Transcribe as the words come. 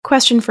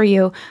question for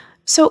you.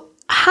 So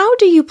how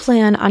do you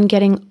plan on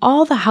getting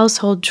all the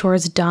household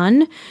chores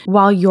done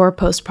while you're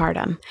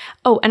postpartum?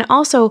 Oh, and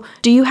also,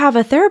 do you have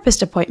a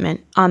therapist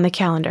appointment on the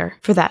calendar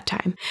for that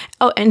time?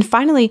 Oh, and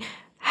finally,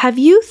 have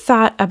you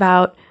thought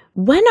about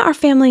when are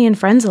family and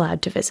friends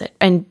allowed to visit?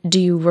 And do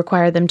you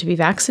require them to be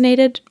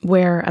vaccinated,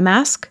 wear a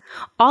mask?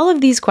 All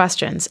of these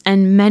questions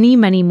and many,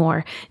 many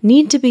more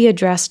need to be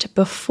addressed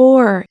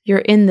before you're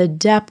in the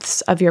depths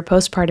of your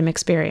postpartum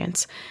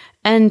experience.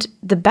 And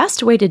the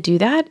best way to do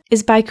that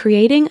is by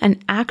creating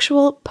an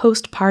actual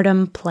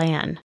postpartum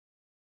plan.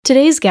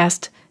 Today's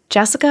guest,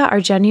 Jessica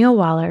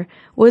Argenio-Waller,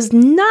 was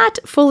not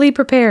fully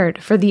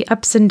prepared for the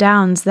ups and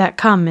downs that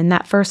come in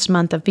that first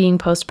month of being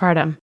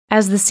postpartum.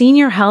 As the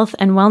senior health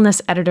and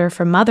wellness editor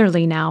for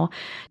Motherly now,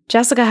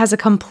 Jessica has a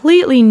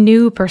completely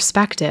new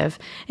perspective,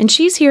 and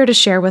she's here to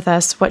share with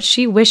us what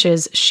she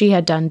wishes she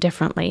had done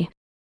differently.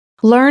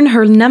 Learn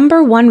her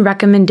number one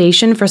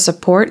recommendation for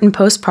support in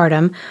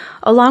postpartum,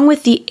 along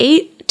with the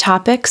 8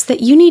 topics that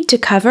you need to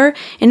cover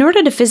in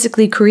order to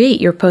physically create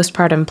your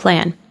postpartum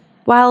plan.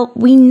 While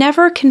we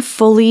never can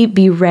fully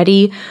be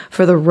ready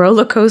for the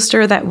roller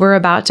coaster that we're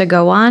about to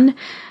go on,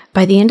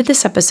 by the end of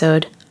this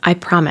episode, I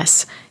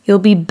promise, you'll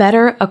be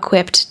better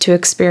equipped to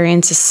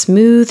experience a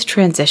smooth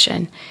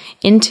transition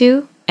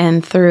into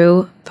and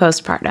through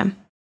postpartum.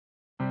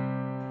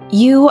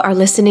 You are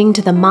listening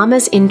to the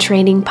Mamas in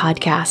Training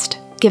podcast,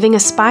 giving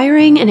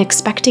aspiring and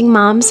expecting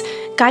moms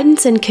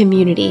guidance and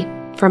community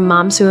from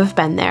moms who have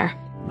been there.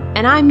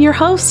 And I'm your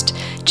host,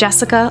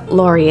 Jessica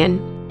Lorien.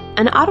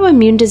 An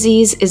autoimmune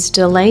disease is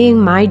delaying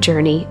my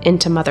journey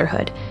into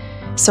motherhood.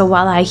 So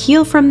while I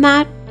heal from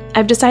that,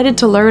 I've decided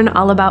to learn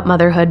all about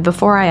motherhood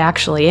before I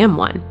actually am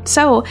one.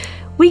 So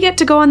we get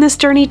to go on this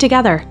journey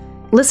together.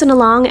 Listen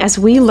along as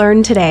we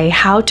learn today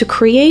how to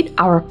create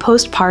our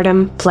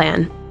postpartum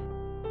plan.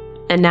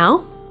 And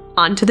now,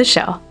 on to the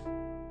show.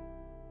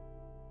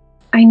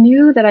 I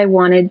knew that I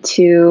wanted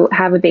to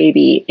have a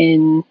baby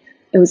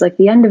it was like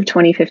the end of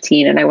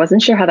 2015, and I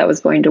wasn't sure how that was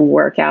going to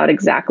work out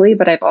exactly,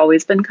 but I've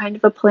always been kind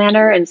of a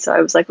planner. And so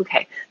I was like, okay,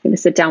 I'm going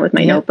to sit down with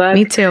my notebook.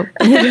 Me too.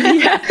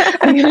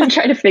 I'm going to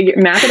try to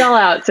map it all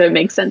out so it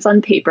makes sense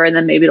on paper, and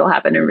then maybe it'll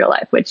happen in real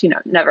life, which,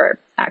 never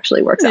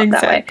actually works out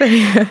that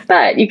way.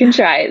 But you can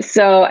try.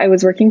 So I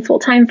was working full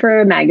time for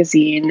a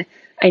magazine.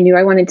 I knew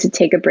I wanted to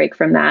take a break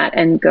from that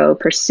and go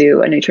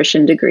pursue a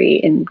nutrition degree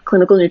in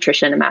clinical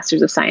nutrition, a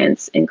master's of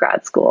science in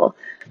grad school.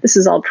 This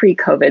was all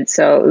pre-COVID,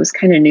 so it was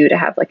kind of new to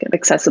have like an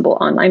accessible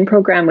online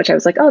program, which I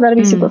was like, oh, that'd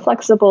be super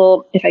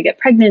flexible. If I get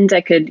pregnant,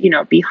 I could,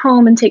 be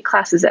home and take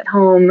classes at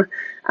home.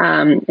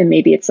 And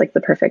maybe it's like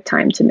the perfect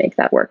time to make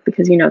that work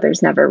because,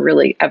 there's never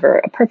really ever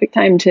a perfect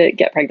time to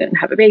get pregnant and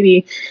have a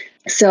baby.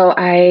 So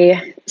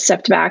I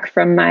stepped back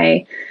from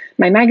my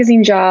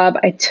magazine job.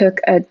 I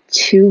took a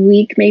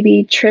 2-week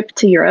maybe trip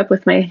to Europe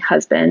with my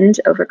husband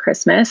over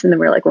Christmas. And then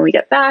we're like, when we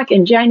get back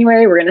in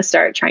January, we're going to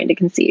start trying to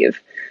conceive.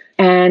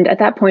 And at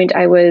that point,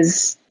 I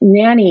was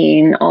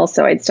nannying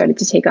also. I'd started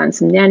to take on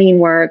some nannying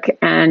work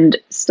and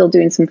still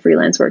doing some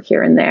freelance work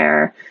here and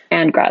there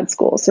and grad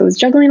school. So I was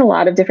juggling a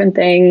lot of different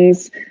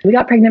things. We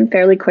got pregnant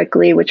fairly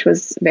quickly, which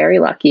was very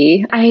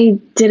lucky. I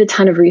did a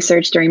ton of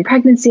research during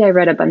pregnancy. I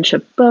read a bunch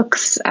of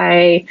books.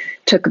 I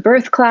took a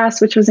birth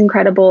class, which was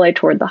incredible. I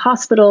toured the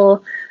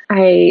hospital.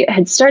 I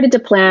had started to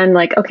plan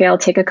like, okay, I'll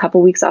take a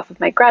couple weeks off of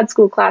my grad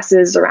school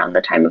classes around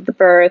the time of the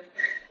birth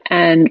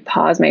and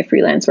pause my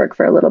freelance work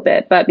for a little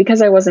bit. But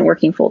because I wasn't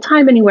working full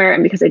time anywhere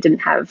and because I didn't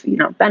have,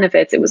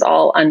 benefits, it was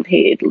all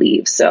unpaid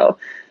leave. So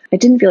I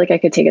didn't feel like I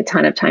could take a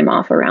ton of time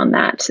off around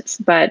that.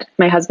 But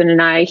my husband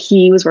and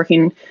he was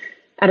working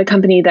at a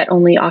company that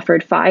only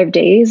offered 5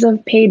 days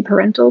of paid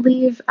parental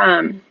leave,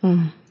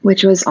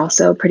 which was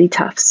also pretty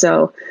tough.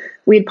 So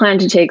we had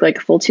planned to take like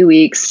a full 2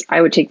 weeks.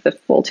 I would take the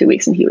full 2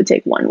 weeks and he would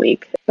take 1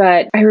 week.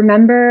 But I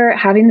remember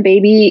having the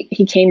baby,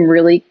 he came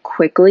really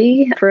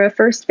quickly for a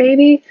first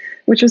baby,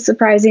 which was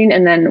surprising.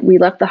 And then we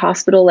left the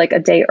hospital like a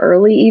day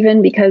early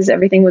even because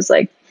everything was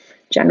like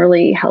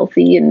generally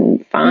healthy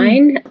and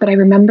fine. But I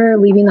remember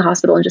leaving the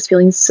hospital and just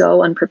feeling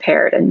so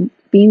unprepared and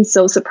being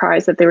so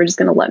surprised that they were just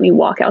going to let me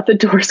walk out the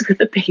doors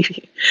with a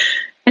baby.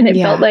 And it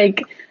felt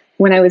like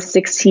when I was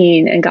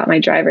 16 and got my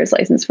driver's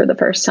license for the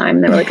first time,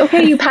 and they were like,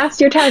 okay, you passed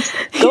your test,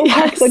 go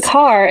park the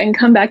car and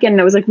come back in. And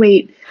I was like,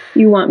 wait,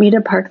 you want me to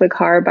park the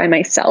car by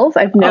myself?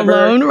 I've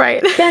never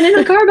been in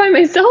a car by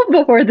myself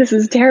before. This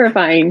is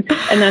terrifying.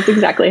 And that's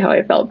exactly how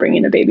I felt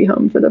bringing a baby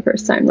home for the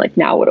first time. Like,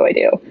 now what do I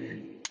do?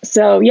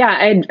 So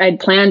yeah, I'd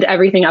planned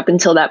everything up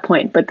until that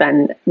point. But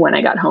then when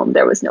I got home,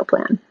 there was no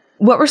plan.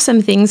 What were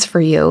some things for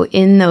you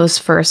in those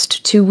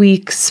first 2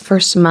 weeks,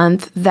 first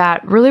month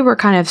that really were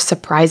kind of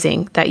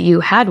surprising that you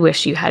had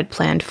wished you had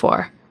planned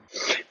for?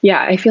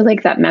 Yeah, I feel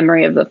like that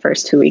memory of the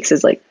first 2 weeks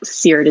is like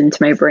seared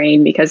into my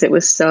brain because it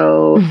was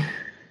so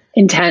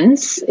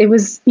intense. It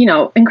was,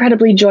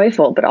 incredibly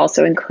joyful, but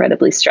also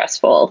incredibly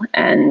stressful.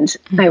 And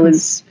I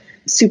was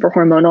super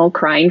hormonal,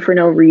 crying for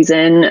no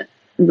reason,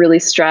 really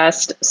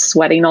stressed,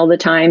 sweating all the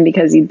time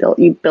because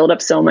you build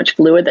up so much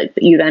fluid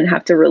that you then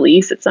have to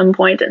release at some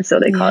point. And so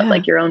they call it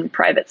like your own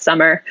private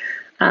summer.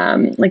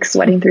 like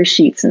sweating through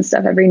sheets and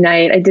stuff every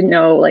night. I didn't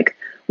know like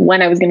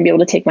when I was going to be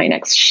able to take my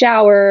next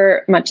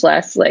shower, much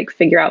less like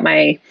figure out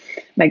my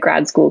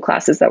grad school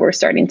classes that were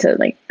starting to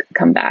like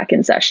come back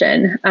in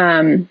session.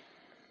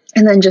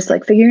 And then just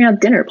like figuring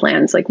out dinner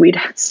plans. Like we'd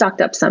stocked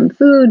up some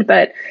food,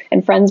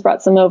 and friends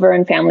brought some over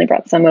and family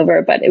brought some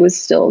over, but it was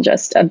still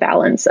just a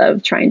balance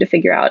of trying to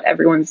figure out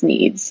everyone's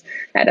needs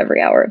at every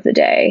hour of the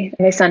day.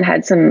 My son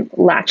had some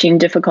latching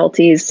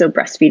difficulties, so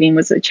breastfeeding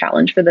was a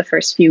challenge for the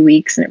first few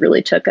weeks, and it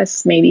really took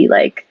us maybe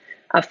like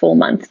a full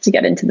month to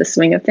get into the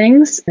swing of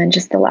things. And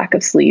just the lack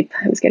of sleep.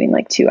 I was getting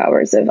like 2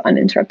 hours of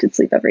uninterrupted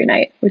sleep every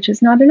night, which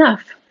is not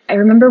enough. I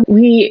remember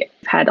we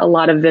had a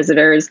lot of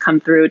visitors come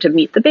through to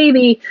meet the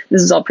baby.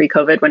 This is all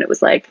pre-COVID when it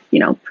was like,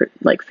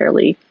 like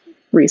fairly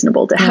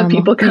reasonable to have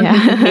people come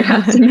to your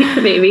house to meet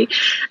the baby.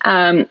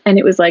 And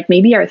it was like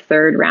maybe our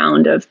third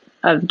round of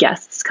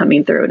guests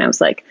coming through. And I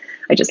was like,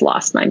 I just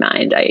lost my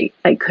mind.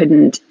 I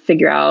couldn't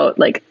figure out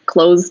like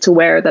clothes to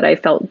wear that I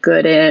felt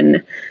good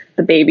in.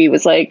 The baby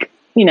was like,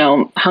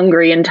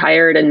 hungry and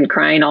tired and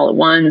crying all at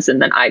once.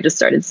 And then I just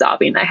started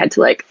sobbing. I had to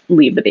like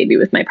leave the baby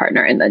with my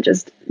partner and then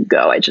just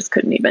go. I just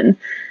couldn't even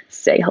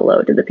say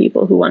hello to the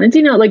people who wanted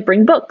to, like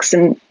bring books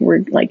and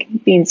were like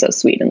being so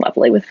sweet and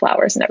lovely with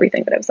flowers and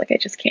everything. But I was like, I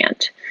just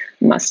can't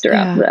muster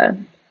up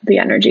the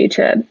energy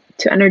to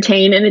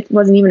entertain. And it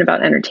wasn't even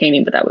about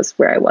entertaining, but that was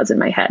where I was in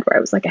my head, where I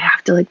was like, I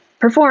have to like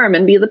perform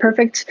and be the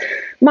perfect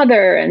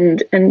mother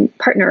and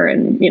partner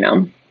and,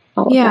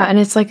 Yeah. And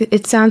it's like,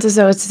 it sounds as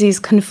though it's these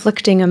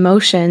conflicting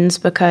emotions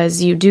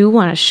because you do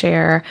want to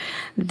share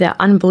the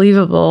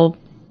unbelievable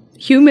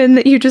human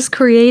that you just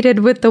created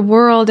with the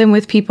world and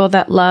with people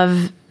that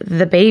love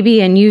the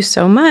baby and you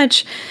so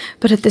much.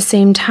 But at the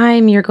same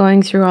time, you're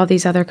going through all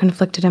these other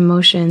conflicted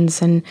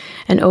emotions and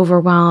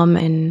overwhelm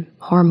and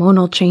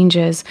hormonal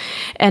changes.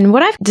 And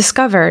what I've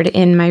discovered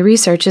in my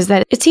research is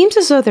that it seems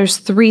as though there's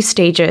 3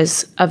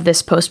 stages of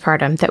this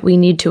postpartum that we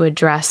need to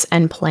address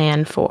and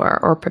plan for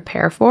or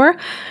prepare for.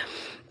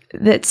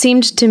 That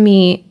seemed to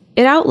me,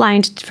 it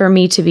outlined for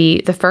me to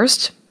be the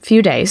first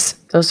few days,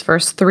 those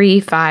first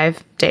 3-5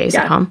 days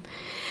at home.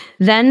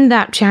 Then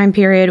that time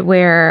period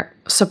where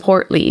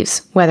support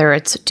leaves, whether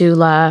it's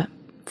doula,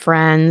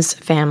 friends,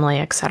 family,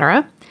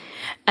 etc.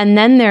 And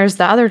then there's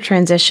the other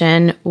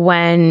transition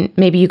when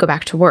maybe you go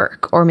back to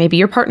work, or maybe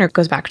your partner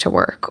goes back to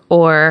work,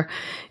 or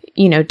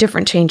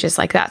different changes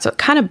like that. So it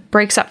kind of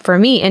breaks up for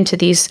me into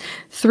these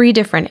 3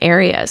 different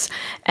areas.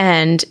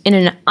 And in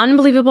an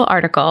unbelievable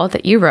article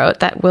that you wrote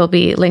that will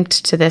be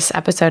linked to this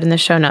episode in the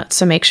show notes,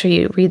 so make sure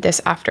you read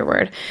this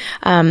afterward.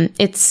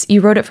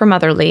 You wrote it for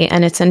Motherly,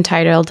 and it's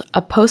entitled,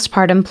 "A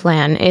Postpartum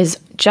Plan is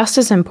Just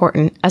as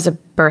Important as a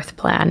Birth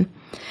Plan."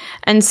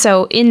 And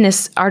so in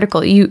this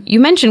article, you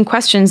mentioned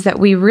questions that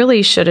we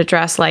really should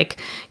address,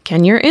 like,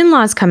 can your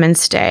in-laws come and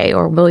stay?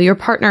 Or will your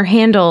partner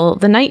handle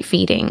the night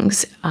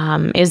feedings?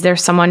 Is there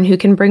someone who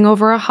can bring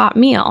over a hot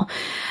meal?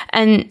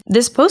 And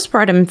this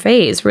postpartum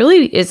phase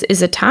really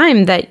is a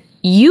time that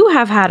you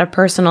have had a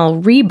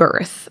personal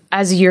rebirth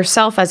as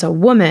yourself as a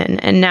woman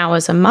and now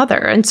as a mother.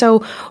 And so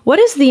what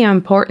is the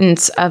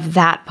importance of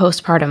that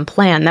postpartum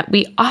plan that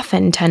we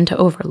often tend to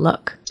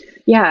overlook?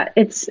 Yeah,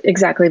 it's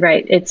exactly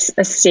right. It's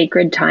a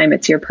sacred time.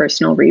 It's your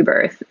personal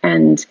rebirth.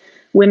 And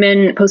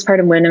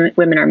postpartum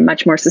women are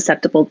much more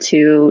susceptible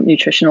to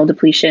nutritional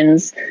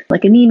depletions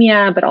like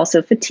anemia, but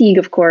also fatigue,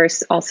 of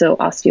course, also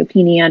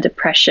osteopenia,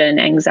 depression,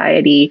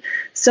 anxiety.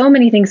 So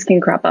many things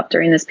can crop up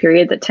during this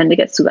period that tend to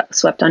get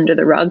swept under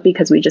the rug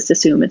because we just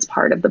assume it's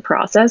part of the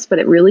process, but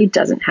it really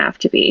doesn't have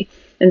to be.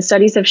 And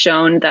studies have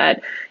shown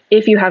that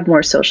if you have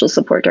more social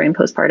support during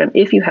postpartum,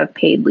 if you have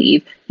paid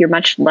leave, you're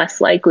much less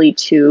likely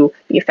to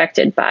be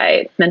affected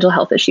by mental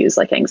health issues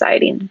like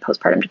anxiety and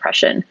postpartum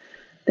depression.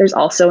 There's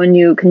also a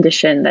new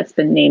condition that's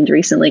been named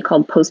recently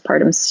called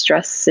postpartum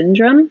stress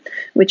syndrome,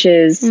 which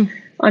is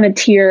on a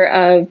tier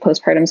of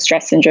postpartum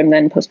stress syndrome,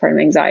 then postpartum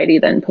anxiety,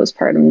 then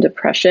postpartum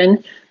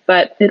depression.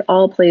 But it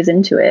all plays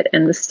into it.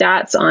 And the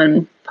stats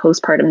on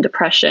postpartum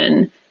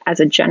depression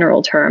as a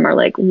general term are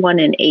like 1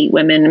 in 8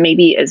 women,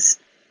 maybe as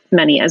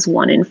many as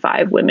 1 in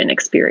 5 women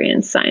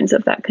experience signs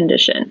of that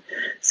condition.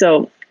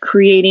 So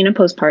creating a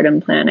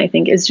postpartum plan, I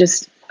think, is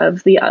just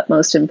of the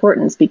utmost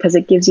importance because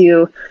it gives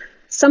you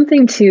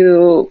something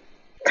to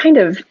kind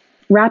of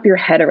wrap your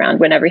head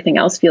around when everything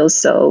else feels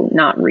so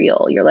not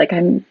real. You're like,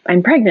 I'm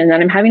pregnant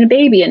and I'm having a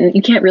baby, and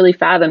you can't really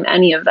fathom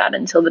any of that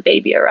until the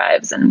baby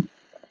arrives and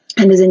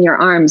is in your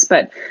arms.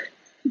 But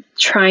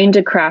trying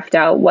to craft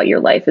out what your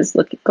life is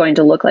going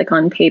to look like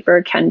on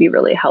paper can be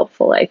really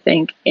helpful, I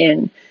think,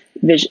 in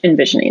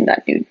envisioning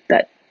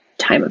that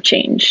time of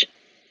change.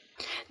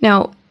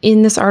 Now,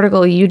 in this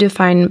article, you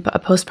define a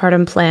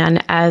postpartum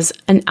plan as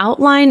an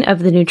outline of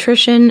the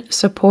nutrition,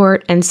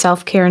 support, and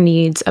self-care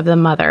needs of the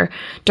mother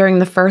during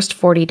the first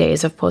 40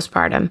 days of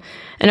postpartum.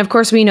 And of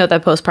course, we know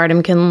that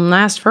postpartum can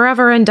last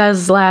forever and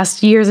does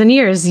last years and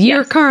years. Yes.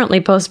 You're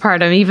currently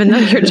postpartum, even though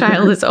your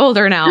child is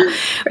older now,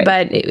 right.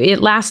 But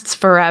it lasts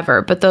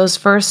forever. But those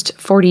first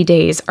 40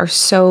 days are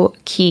so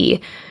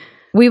key.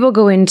 We will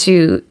go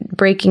into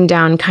breaking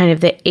down kind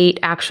of the 8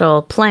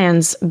 actual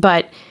plans,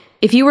 but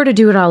if you were to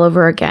do it all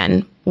over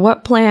again,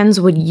 what plans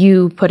would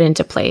you put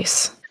into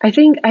place? I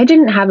think I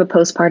didn't have a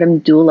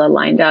postpartum doula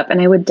lined up,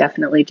 and I would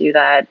definitely do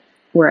that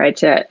were I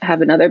to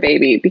have another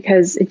baby,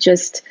 because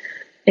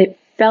it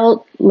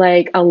felt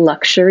like a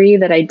luxury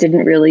that I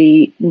didn't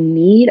really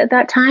need at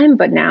that time.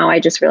 But now I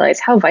just realize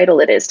how vital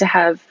it is to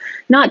have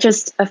not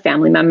just a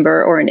family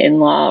member or an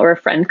in-law or a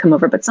friend come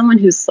over, but someone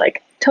who's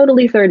like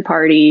totally third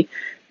party,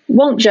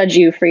 won't judge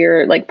you for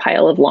your like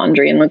pile of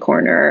laundry in the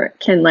corner,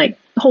 can like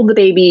hold the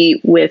baby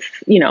with,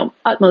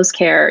 utmost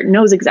care,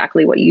 knows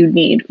exactly what you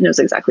need, knows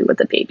exactly what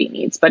the baby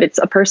needs. But it's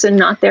a person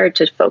not there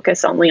to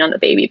focus only on the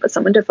baby, but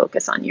someone to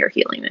focus on your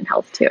healing and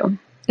health too.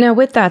 Now,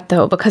 with that,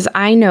 though, because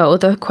I know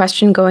the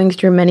question going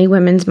through many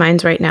women's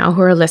minds right now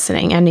who are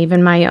listening, and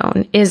even my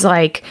own, is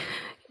like,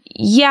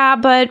 yeah,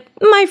 but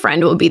my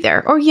friend will be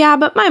there. Or yeah,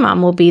 but my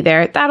mom will be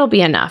there. That'll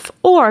be enough.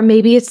 Or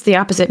maybe it's the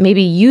opposite.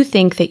 Maybe you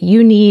think that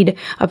you need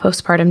a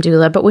postpartum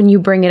doula, but when you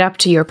bring it up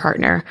to your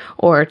partner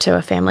or to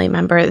a family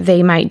member,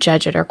 they might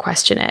judge it or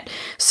question it.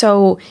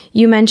 So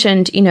you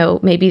mentioned,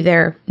 maybe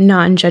they're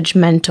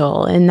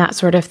non-judgmental and that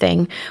sort of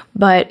thing.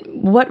 But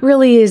what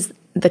really is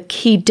the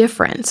key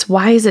difference?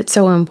 Why is it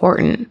so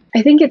important?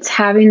 I think it's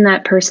having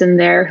that person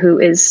there who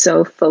is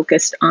so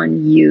focused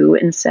on you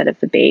instead of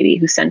the baby,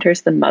 who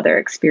centers the mother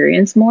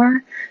experience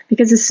more.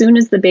 Because as soon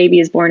as the baby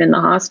is born in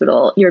the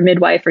hospital, your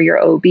midwife or your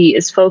OB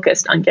is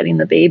focused on getting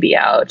the baby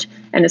out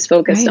and is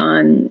focused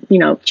on,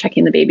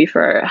 checking the baby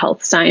for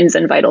health signs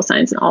and vital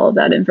signs and all of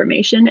that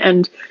information.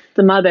 And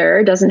the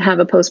mother doesn't have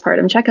a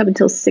postpartum checkup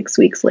until 6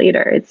 weeks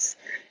later.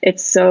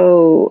 It's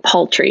so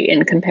paltry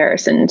in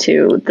comparison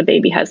to the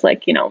baby has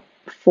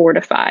 4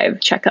 to 5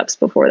 checkups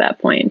before that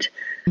point.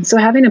 So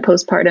having a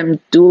postpartum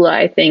doula,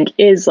 I think,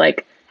 is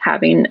like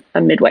having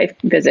a midwife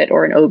visit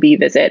or an OB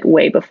visit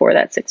way before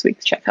that 6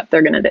 weeks checkup.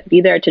 They're going to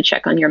be there to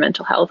check on your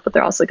mental health, but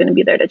they're also going to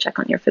be there to check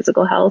on your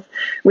physical health,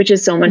 which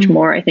is so much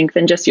more, I think,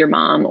 than just your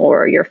mom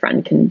or your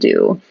friend can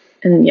do.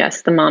 And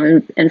yes, the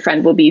mom and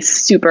friend will be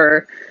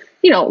super,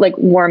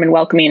 warm and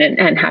welcoming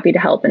and happy to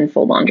help and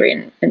fold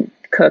laundry and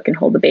cook and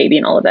hold the baby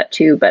and all of that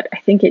too. But I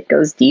think it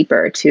goes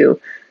deeper to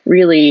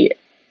really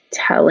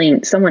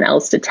telling someone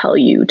else to tell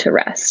you to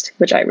rest,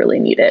 which I really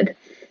needed.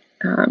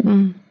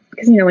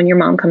 Because, when your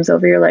mom comes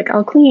over, you're like,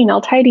 I'll clean,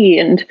 I'll tidy,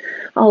 and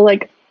I'll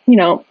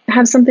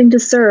have something to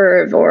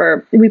serve,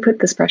 or we put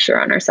this pressure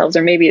on ourselves,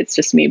 or maybe it's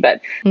just me,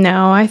 but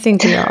no, I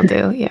think we all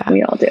do. Yeah.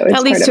 We all do. It's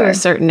at least to a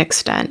certain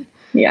extent.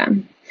 Yeah.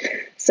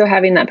 So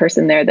having that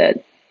person there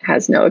that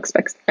has no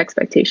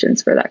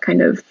expectations for that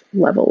kind of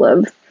level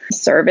of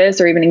service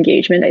or even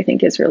engagement, I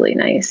think is really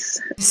nice.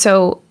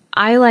 So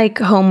I like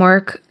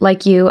homework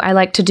like you. I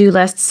like to-do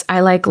lists.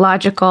 I like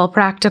logical,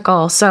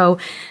 practical. So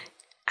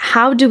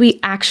how do we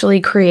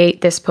actually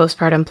create this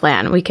postpartum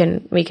plan? We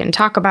can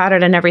talk about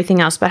it and everything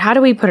else, but how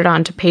do we put it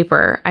onto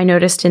paper? I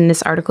noticed in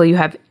this article you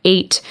have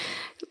 8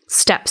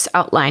 steps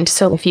outlined.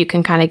 So if you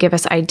can kind of give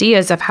us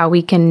ideas of how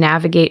we can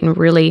navigate and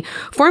really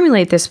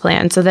formulate this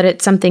plan so that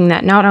it's something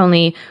that not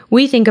only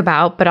we think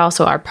about, but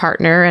also our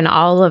partner and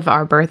all of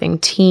our birthing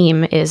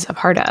team is a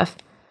part of.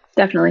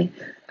 Definitely.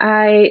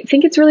 I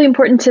think it's really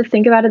important to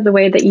think about it the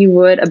way that you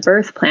would a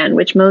birth plan,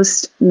 which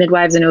most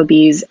midwives and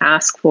OBs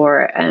ask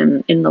for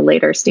in the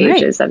later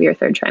stages of your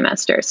 3rd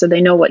trimester. So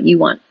they know what you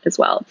want as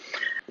well.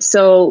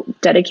 So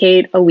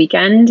dedicate a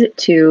weekend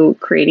to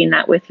creating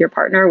that with your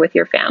partner, with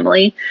your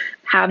family.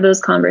 Have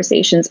those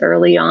conversations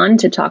early on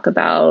to talk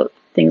about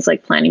things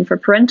like planning for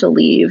parental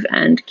leave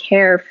and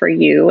care for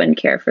you and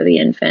care for the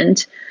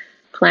infant,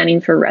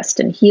 planning for rest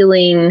and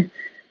healing,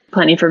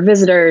 planning for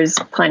visitors,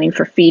 planning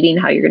for feeding,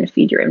 how you're going to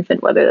feed your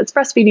infant, whether that's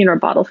breastfeeding or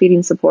bottle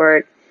feeding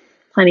support,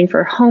 planning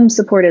for home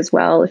support as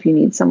well. If you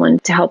need someone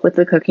to help with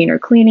the cooking or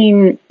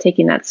cleaning,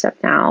 taking that step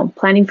now,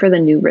 planning for the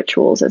new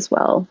rituals as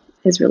well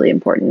is really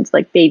important,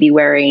 like baby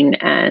wearing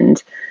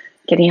and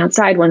getting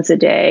outside once a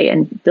day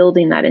and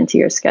building that into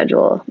your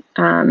schedule.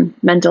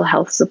 Mental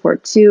health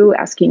support too,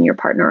 asking your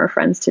partner or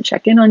friends to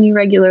check in on you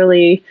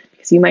regularly,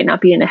 because you might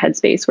not be in a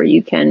headspace where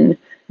you can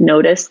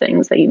notice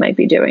things that you might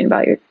be doing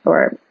about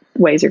or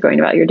ways you're going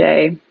about your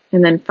day.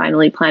 And then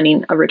finally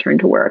planning a return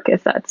to work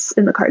if that's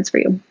in the cards for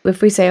you.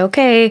 If we say,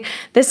 okay,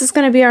 this is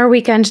going to be our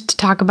weekend to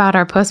talk about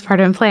our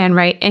postpartum plan,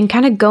 right? And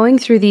kind of going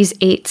through these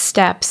 8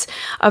 steps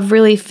of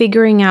really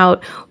figuring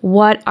out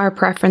what our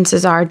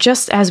preferences are,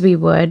 just as we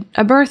would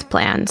a birth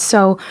plan.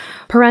 So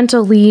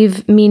parental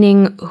leave,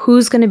 meaning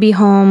who's going to be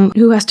home,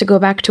 who has to go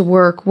back to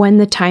work, when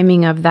the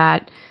timing of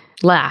that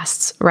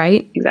lasts,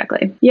 right?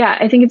 Exactly. Yeah,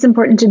 I think it's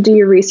important to do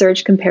your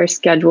research, compare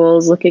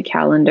schedules, look at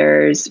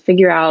calendars,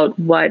 figure out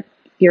what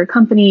your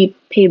company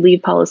paid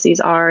leave policies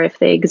are if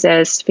they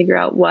exist, figure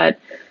out what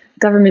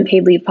government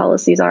paid leave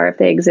policies are if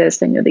they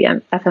exist. I know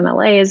the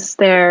FMLA is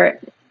there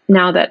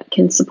now that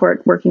can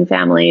support working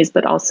families,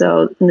 but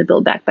also in the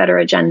Build Back Better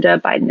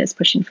agenda, Biden is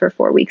pushing for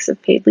 4 weeks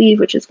of paid leave,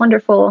 which is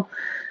wonderful.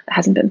 It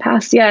hasn't been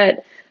passed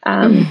yet.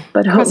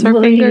 But cross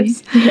our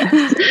fingers.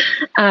 Yes.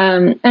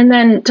 And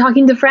then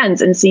talking to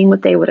friends and seeing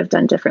what they would have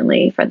done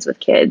differently, friends with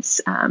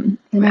kids, and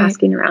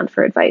asking around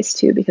for advice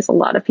too, because a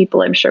lot of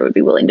people I'm sure would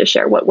be willing to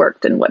share what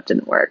worked and what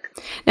didn't work.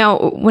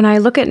 Now, when I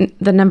look at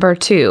the number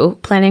 2,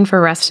 planning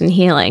for rest and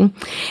healing,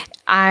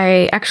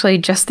 I actually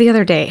just the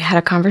other day had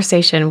a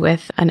conversation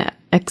with an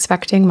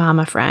expecting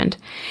mama friend,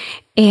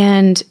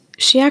 and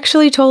she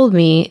actually told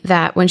me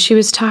that when she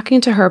was talking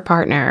to her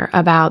partner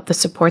about the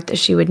support that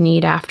she would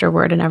need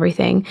afterward and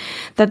everything,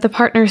 that the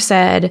partner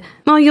said,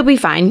 well, you'll be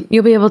fine.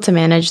 You'll be able to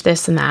manage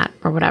this and that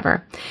or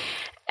whatever.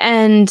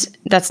 And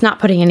that's not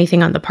putting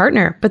anything on the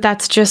partner, but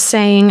that's just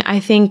saying,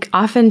 I think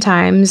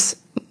oftentimes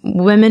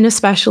women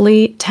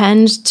especially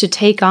tend to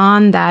take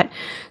on that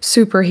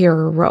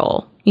superhero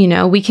role. You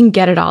know, we can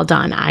get it all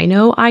done. I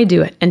know I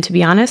do it. And to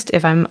be honest,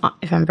 if I'm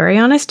very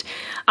honest,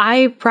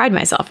 I pride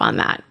myself on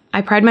that. I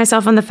pride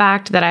myself on the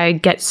fact that I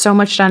get so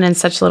much done in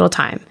such little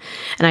time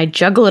and I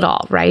juggle it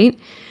all, right?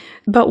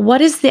 But what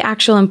is the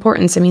actual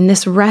importance? I mean,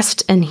 this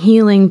rest and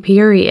healing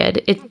period,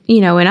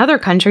 in other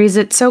countries,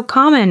 it's so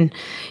common.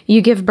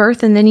 You give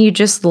birth and then you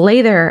just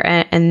lay there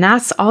and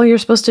that's all you're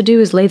supposed to do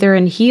is lay there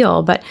and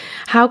heal. But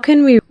how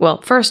can we,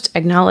 first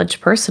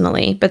acknowledge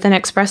personally, but then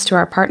express to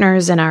our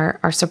partners and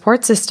our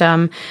support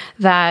system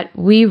that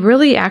we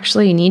really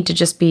actually need to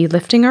just be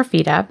lifting our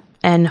feet up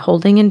and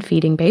holding and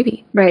feeding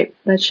baby. Right.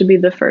 That should be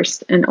the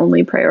first and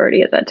only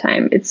priority at that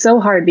time. It's so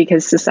hard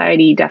because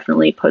society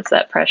definitely puts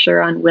that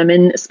pressure on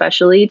women,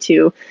 especially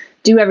to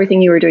do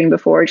everything you were doing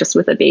before just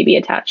with a baby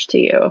attached to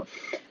you,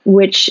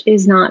 which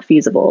is not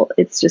feasible.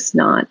 It's just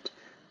not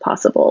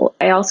possible.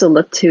 I also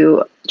look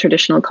to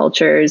traditional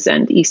cultures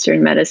and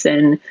Eastern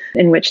medicine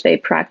in which they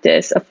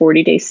practice a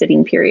 40-day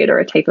sitting period or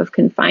a type of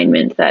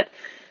confinement that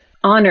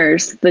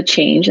honors the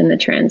change and the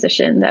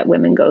transition that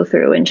women go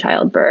through in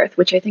childbirth,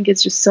 which I think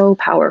is just so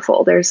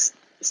powerful. There's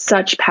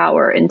such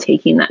power in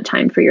taking that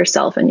time for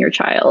yourself and your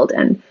child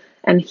and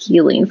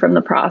healing from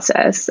the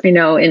process. I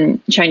know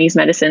in Chinese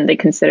medicine, they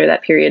consider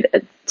that period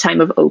a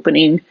time of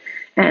opening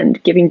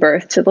and giving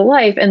birth to the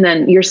life. And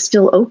then you're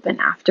still open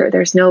after.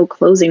 There's no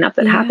closing up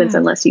that happens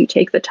unless you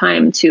take the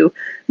time to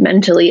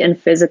mentally and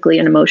physically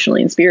and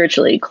emotionally and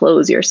spiritually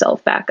close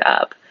yourself back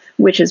up,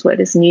 which is what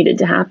is needed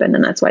to happen.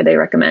 And that's why they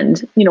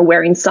recommend,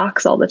 wearing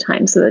socks all the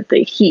time so that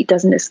the heat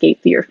doesn't escape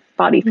your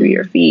body through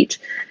your feet,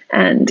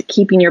 and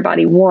keeping your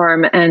body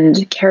warm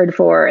and cared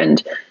for.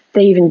 And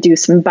they even do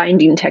some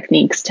binding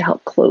techniques to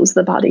help close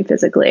the body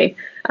physically.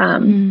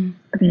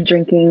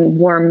 Drinking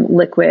warm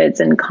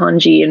liquids and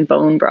congee and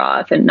bone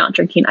broth and not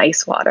drinking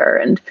ice water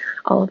and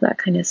all of that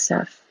kind of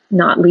stuff.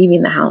 Not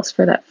leaving the house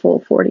for that full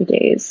 40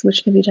 days,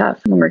 which can be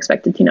tough when we're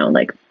expected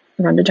to,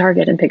 run to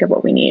Target and pick up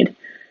what we need.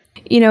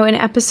 In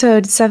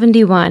episode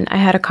 71, I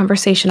had a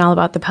conversation all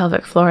about the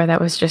pelvic floor that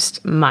was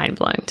just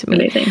mind-blowing to me.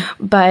 Amazing.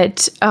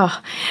 But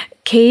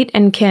Kate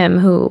and Kim,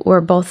 who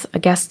were both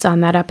guests on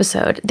that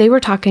episode, they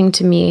were talking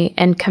to me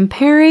and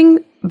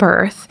comparing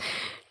birth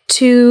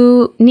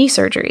to knee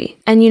surgery.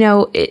 And,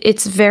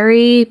 it's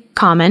very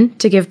common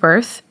to give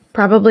birth.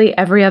 Probably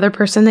every other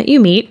person that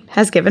you meet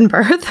has given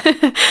birth.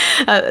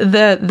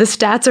 The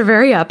stats are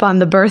very up on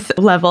the birth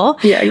level.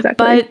 Yeah,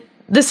 exactly. But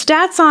the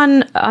stats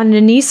on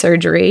a knee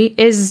surgery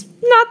is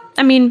not,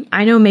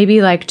 I know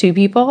maybe like 2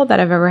 people that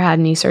have ever had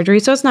knee surgery,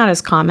 so it's not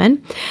as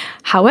common.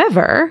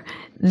 However,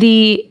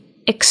 the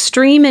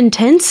extreme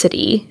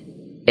intensity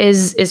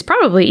is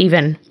probably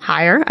even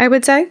higher, I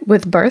would say,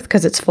 with birth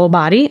because it's full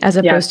body as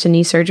opposed to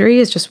knee surgery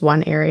is just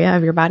one area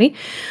of your body.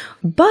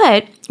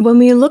 But when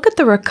we look at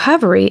the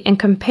recovery and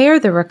compare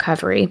the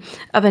recovery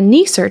of a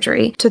knee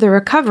surgery to the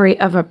recovery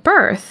of a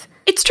birth,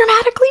 it's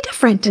dramatically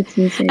different.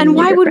 And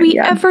why would we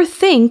ever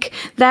think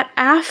that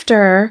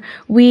after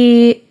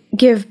we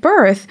give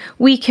birth,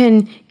 we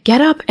can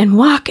get up and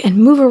walk and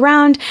move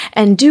around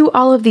and do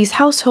all of these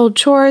household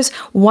chores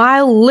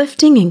while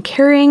lifting and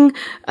carrying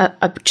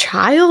a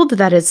child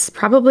that is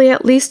probably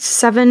at least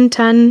 7,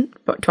 10,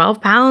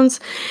 12 pounds.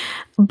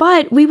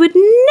 But we would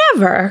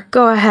never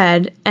go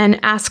ahead and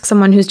ask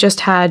someone who's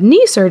just had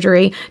knee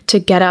surgery to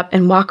get up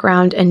and walk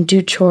around and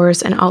do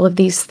chores and all of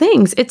these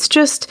things. It's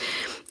just,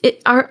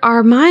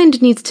 our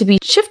mind needs to be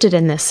shifted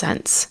in this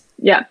sense.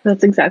 Yeah,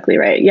 that's exactly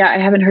right. Yeah, I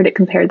haven't heard it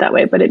compared that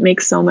way, but it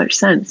makes so much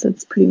sense.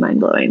 It's pretty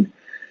mind-blowing.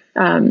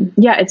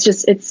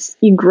 It's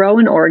you grow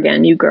an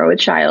organ, you grow a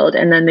child,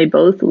 and then they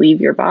both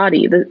leave your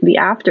body. The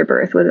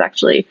afterbirth was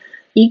actually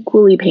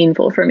equally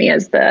painful for me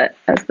as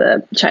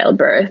the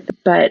childbirth,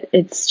 but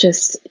it's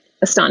just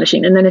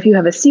astonishing. And then if you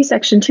have a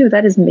C-section too,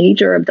 that is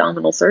major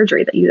abdominal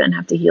surgery that you then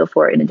have to heal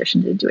for in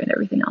addition to doing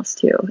everything else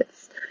too.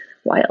 It's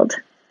wild.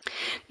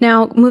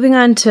 Now, moving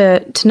on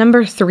to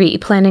number 3,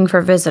 planning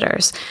for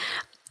visitors.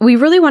 We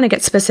really want to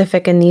get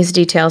specific in these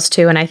details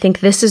too. And I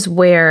think this is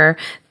where,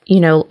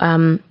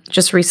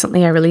 just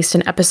recently I released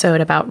an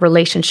episode about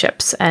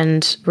relationships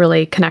and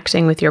really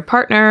connecting with your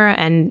partner.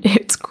 And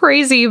it's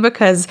crazy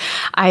because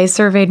I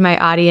surveyed my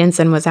audience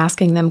and was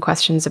asking them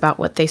questions about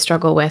what they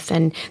struggle with.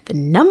 And the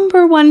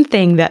number one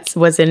thing that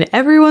was in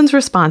everyone's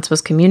response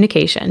was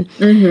communication.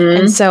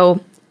 Mm-hmm. And so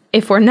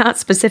if we're not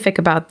specific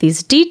about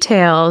these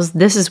details,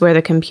 this is where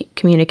the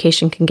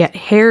communication can get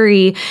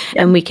hairy,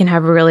 and we can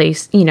have really,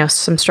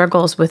 some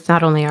struggles with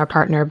not only our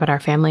partner, but our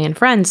family and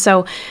friends.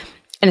 So,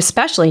 and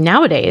especially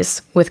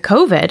nowadays with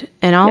COVID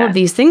and all of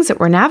these things that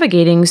we're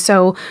navigating.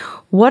 So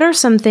what are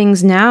some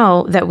things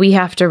now that we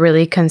have to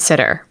really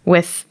consider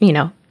with,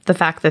 the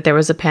fact that there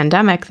was a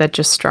pandemic that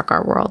just struck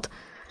our world?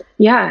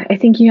 Yeah, I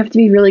think you have to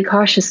be really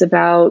cautious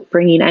about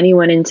bringing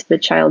anyone into the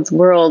child's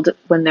world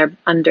when they're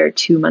under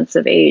 2 months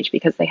of age,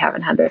 because they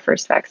haven't had their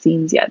first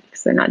vaccines yet,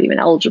 because they're not even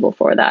eligible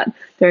for that.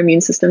 Their immune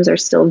systems are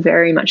still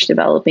very much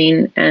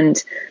developing.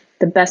 And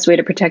the best way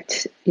to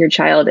protect your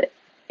child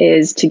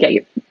is to get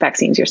your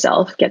vaccines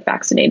yourself, get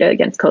vaccinated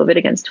against COVID,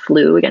 against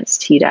flu,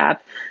 against Tdap,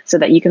 so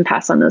that you can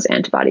pass on those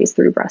antibodies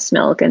through breast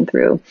milk and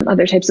through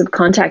other types of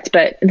contact.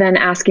 But then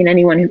asking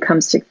anyone who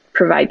comes to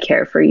provide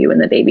care for you and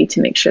the baby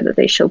to make sure that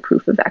they show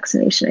proof of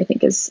vaccination, I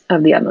think is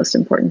of the utmost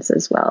importance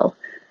as well.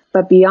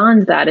 But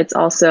beyond that, it's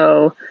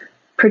also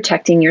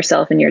protecting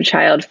yourself and your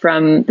child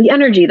from the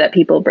energy that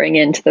people bring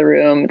into the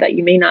room that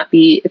you may not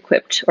be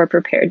equipped or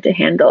prepared to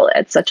handle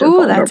at such a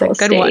vulnerable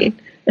state.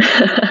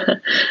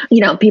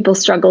 One. People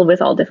struggle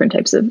with all different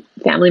types of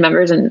family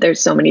members, and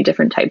there's so many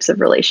different types of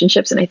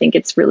relationships. And I think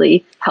it's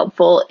really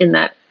helpful in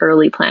that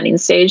early planning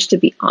stage to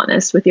be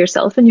honest with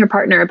yourself and your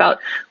partner about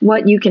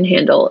what you can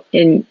handle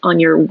on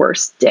your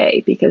worst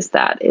day, because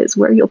that is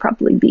where you'll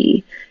probably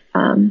be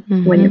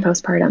when you're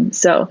postpartum.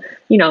 So,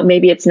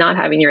 maybe it's not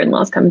having your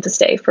in-laws come to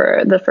stay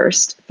for the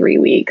first 3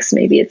 weeks.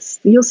 Maybe it's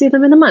you'll see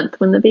them in a month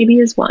when the baby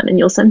is 1, and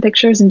you'll send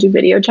pictures and do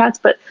video chats,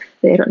 but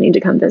they don't need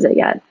to come visit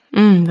yet.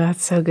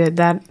 That's so good.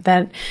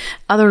 That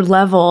other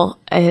level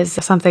is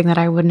something that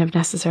I wouldn't have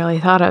necessarily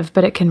thought of,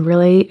 but it can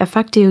really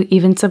affect you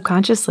even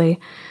subconsciously.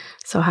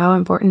 So how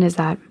important is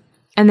that?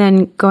 And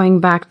then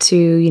going back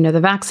to, the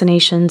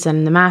vaccinations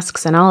and the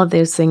masks and all of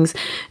those things,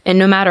 and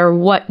no matter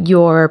what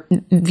your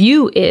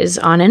view is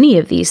on any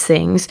of these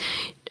things,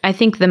 I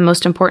think the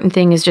most important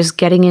thing is just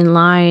getting in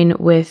line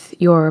with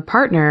your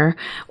partner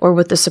or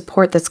with the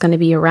support that's going to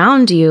be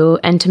around you,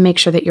 and to make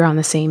sure that you're on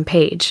the same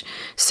page,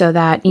 so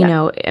that,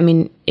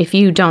 if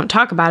you don't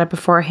talk about it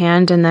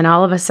beforehand and then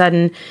all of a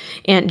sudden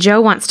Aunt Joe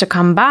wants to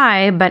come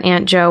by, but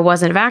Aunt Joe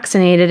wasn't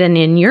vaccinated, and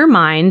in your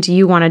mind,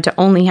 you wanted to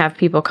only have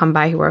people come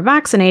by who are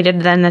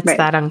vaccinated, then that's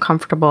that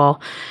uncomfortable,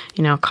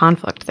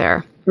 conflict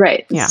there.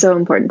 Right. Yeah. It's so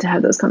important to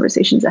have those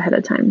conversations ahead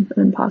of time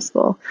when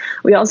possible.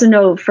 We also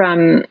know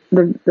from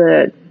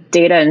the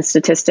data and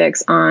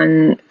statistics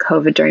on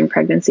COVID during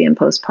pregnancy and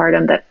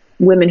postpartum that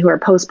women who are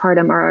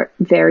postpartum are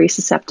very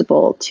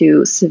susceptible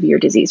to severe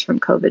disease from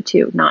COVID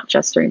too, not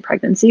just during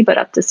pregnancy, but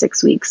up to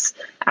 6 weeks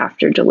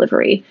after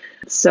delivery.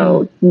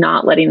 So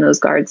not letting those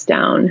guards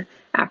down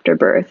after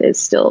birth is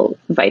still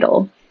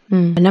vital.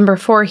 Number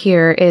 4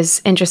 here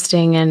is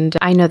interesting. And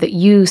I know that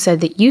you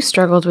said that you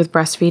struggled with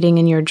breastfeeding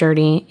in your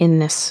journey in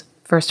this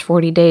first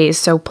 40 days.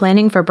 So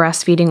planning for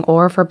breastfeeding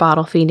or for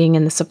bottle feeding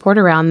and the support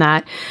around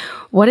that,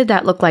 what did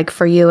that look like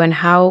for you? And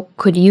how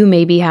could you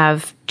maybe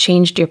have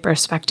changed your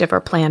perspective or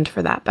planned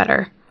for that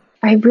better?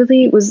 I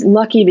really was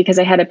lucky because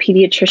I had a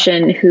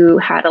pediatrician who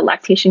had a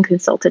lactation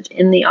consultant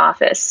in the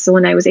office. So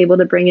when I was able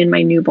to bring in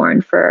my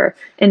newborn for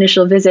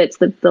initial visits,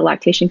 the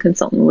lactation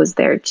consultant was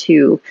there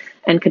too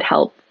and could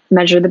help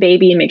measure the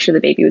baby and make sure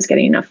the baby was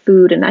getting enough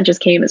food. And that just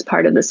came as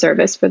part of the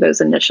service for those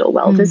initial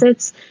well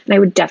visits. And I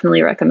would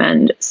definitely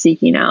recommend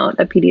seeking out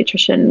a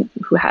pediatrician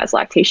who has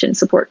lactation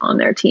support on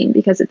their team,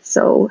 because it's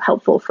so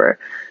helpful for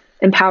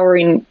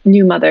empowering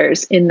new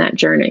mothers in that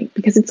journey,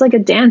 because it's like a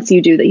dance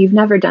you do that you've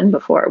never done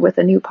before with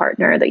a new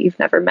partner that you've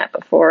never met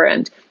before.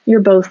 And you're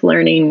both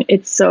learning.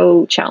 It's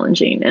so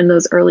challenging. And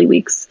those early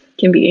weeks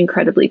can be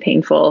incredibly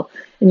painful,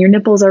 and your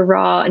nipples are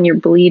raw and you're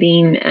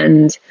bleeding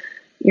and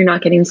you're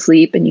not getting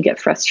sleep and you get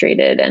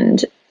frustrated,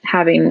 and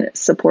having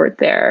support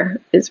there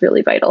is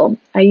really vital.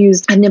 I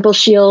used a nipple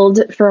shield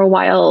for a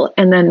while,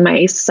 and then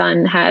my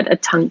son had a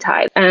tongue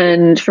tie.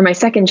 And for my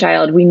second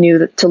child, we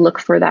knew to look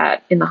for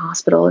that in the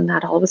hospital, and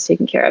that all was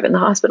taken care of in the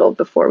hospital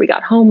before we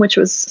got home, which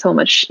was so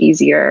much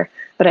easier.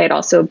 But I had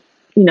also,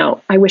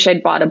 I wish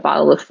I'd bought a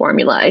bottle of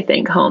formula, I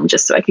think, home,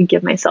 just so I could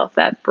give myself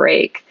that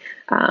break,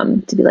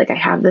 to be like, I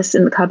have this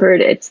in the cupboard.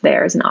 It's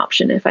there as an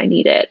option if I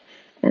need it.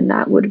 And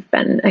that would have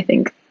been, I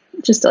think,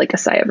 just like a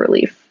sigh of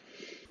relief.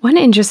 One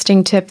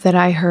interesting tip that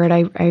I heard,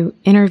 I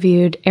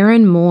interviewed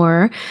Erin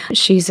Moore.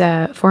 She's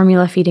a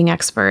formula feeding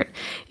expert,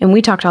 and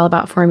we talked all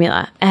about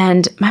formula.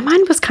 And my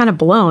mind was kind of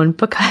blown,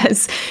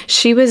 because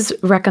she was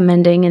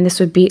recommending, and this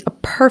would be a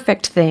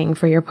perfect thing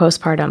for your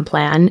postpartum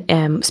plan,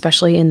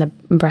 especially in the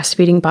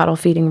breastfeeding, bottle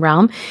feeding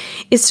realm,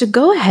 is to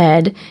go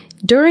ahead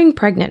during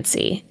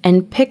pregnancy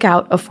and pick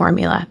out a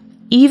formula.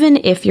 Even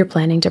if you're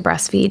planning to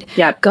breastfeed,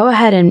 go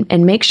ahead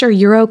and make sure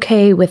you're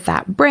okay with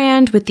that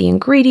brand, with the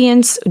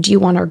ingredients. Do you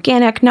want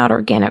organic, not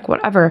organic,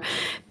 whatever?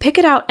 Pick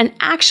it out and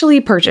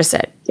actually purchase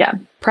it. Yeah.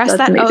 Press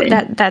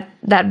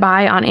that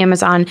buy on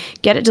Amazon,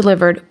 get it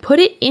delivered, put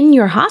it in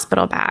your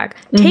hospital bag,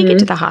 take it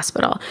to the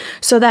hospital,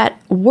 so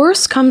that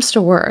worst comes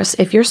to worst,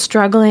 if you're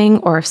struggling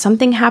or if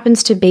something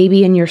happens to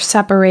baby and you're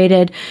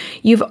separated,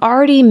 you've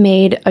already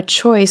made a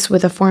choice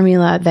with a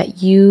formula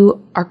that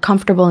you are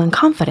comfortable and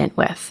confident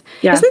with.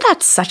 Yeah. Isn't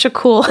that such a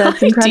cool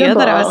idea incredible.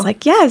 That I was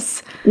like,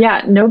 yes.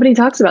 Yeah, nobody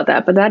talks about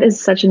that, but that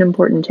is such an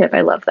important tip.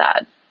 I love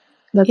that.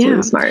 That's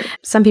really smart.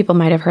 Some people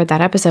might have heard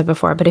that episode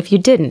before, but if you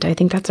didn't, I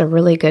think that's a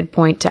really good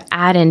point to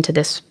add into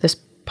this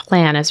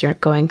plan as you're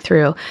going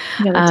through.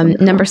 Yeah,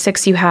 number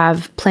 6, you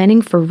have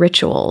planning for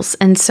rituals.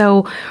 And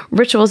so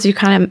rituals, you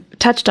kind of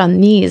touched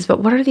on these,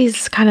 but what are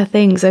these kind of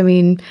things? I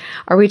mean,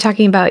 are we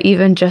talking about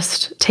even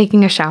just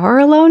taking a shower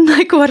alone?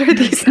 Like, what are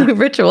these new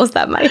rituals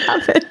that might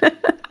happen?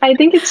 I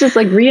think it's just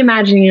like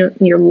reimagining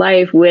your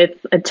life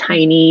with a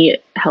tiny,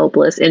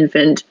 helpless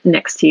infant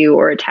next to you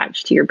or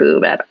attached to your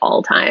boob at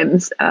all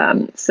times.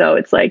 So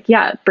it's like,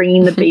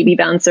 bringing the baby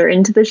bouncer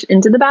into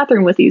the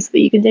bathroom with you so that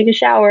you can take a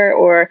shower,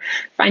 or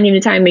finding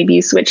a time, maybe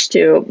you switch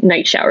to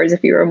night showers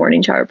if you're a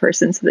morning shower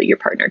person so that your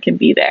partner can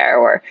be there,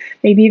 or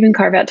maybe even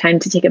carve out time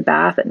to take a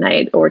bath at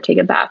night or take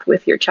a bath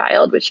with your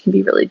child, which can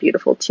be really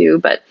beautiful too.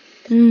 But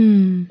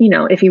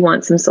if you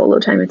want some solo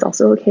time, it's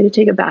also okay to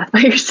take a bath by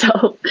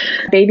yourself.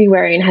 Baby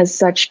wearing has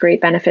such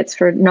great benefits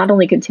for not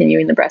only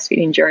continuing the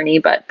breastfeeding journey,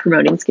 but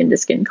promoting skin to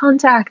skin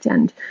contact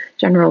and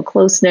general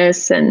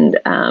closeness, and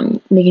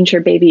making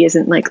sure baby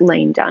isn't like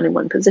laying down in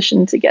one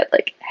position to get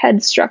like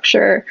head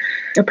structure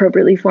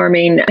appropriately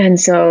forming. And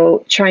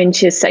so trying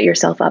to set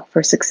yourself up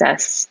for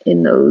success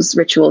in those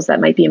rituals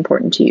that might be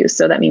important to you.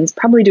 So that means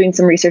probably doing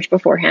some research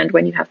beforehand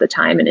when you have the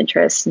time and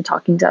interest, and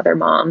talking to other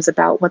moms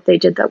about what they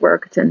did that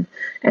worked, and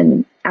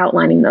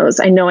outlining those.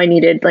 I know I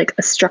needed like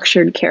a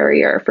structured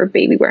carrier for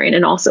baby wearing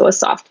and also a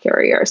soft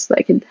carrier, so that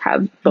I could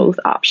have both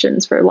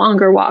options for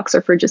longer walks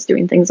or for just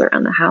doing things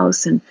around the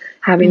house, and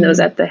having those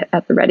at the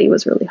ready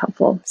was really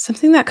helpful.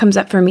 Something that comes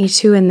up for me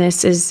too in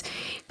this is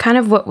kind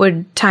of what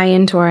would tie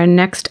into our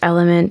next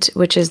element,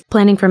 which is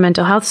planning for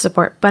mental health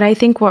support. But I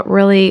think what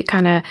really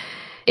kind of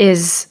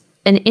is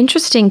an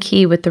interesting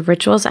key with the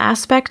rituals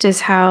aspect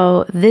is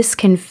how this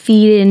can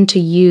feed into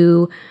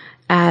you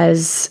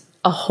as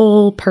a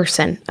whole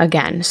person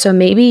again. So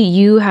maybe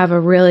you have a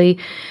really,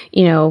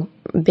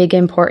 big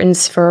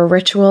importance for a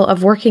ritual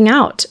of working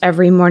out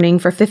every morning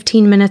for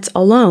 15 minutes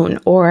alone,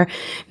 or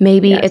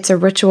maybe it's a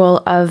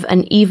ritual of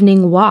an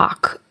evening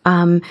walk.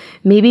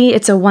 Maybe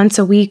it's a once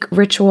a week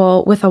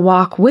ritual with a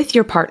walk with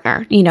your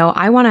partner.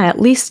 I want to at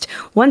least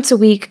once a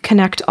week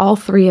connect all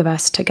 3 of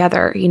us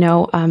together,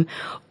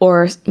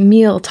 or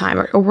meal time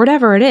or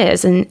whatever it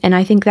is. And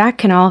I think that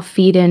can all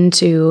feed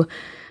into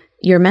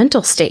your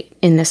mental state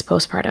in this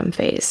postpartum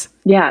phase.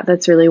 Yeah,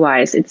 that's really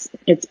wise.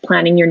 It's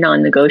planning your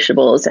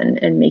non-negotiables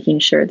and making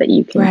sure that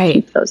you can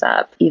keep those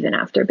up even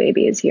after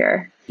baby is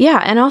here.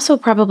 Yeah, and also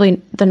probably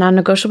the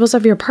non-negotiables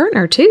of your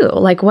partner too.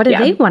 Like, what do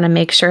they want to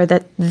make sure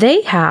that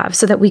they have,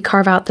 so that we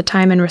carve out the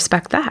time and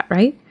respect that,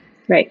 right?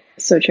 Right.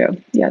 So true.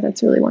 Yeah,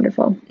 that's really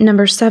wonderful.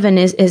 Number 7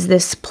 is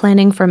this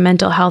planning for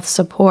mental health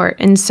support.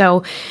 And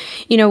so,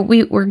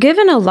 we're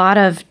given a lot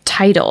of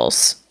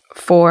titles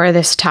for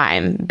this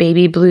time.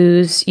 Baby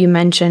blues, you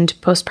mentioned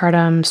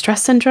postpartum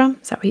stress syndrome.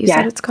 Is that what you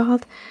said it's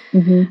called?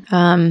 Mm-hmm.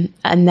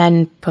 And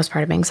then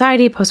postpartum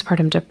anxiety,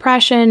 postpartum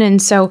depression.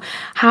 And so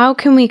how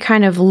can we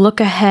kind of look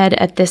ahead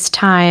at this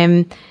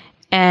time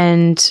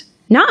and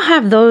not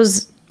have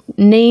those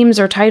names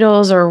or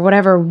titles or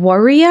whatever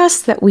worry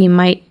us that we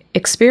might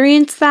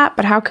experience that,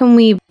 but how can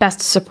we best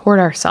support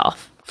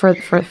ourselves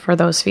for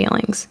those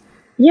feelings?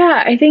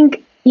 Yeah, I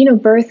think,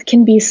 birth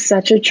can be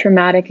such a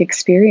traumatic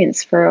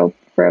experience for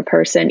a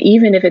person,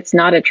 even if it's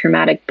not a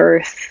traumatic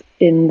birth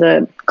in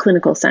the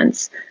clinical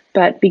sense.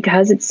 But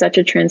because it's such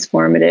a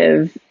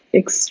transformative,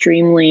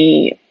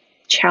 extremely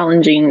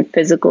challenging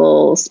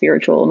physical,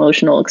 spiritual,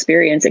 emotional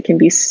experience, it can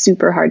be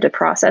super hard to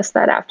process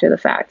that after the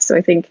fact. So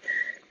I think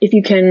if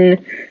you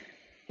can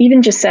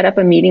even just set up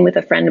a meeting with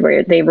a friend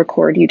where they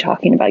record you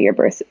talking about your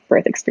birth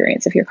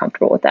experience, if you're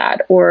comfortable with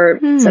that, or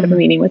set up a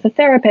meeting with a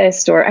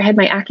therapist. Or I had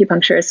my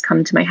acupuncturist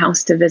come to my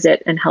house to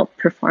visit and help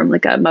perform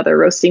like a mother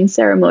roasting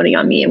ceremony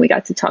on me. And we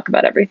got to talk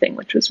about everything,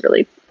 which was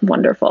really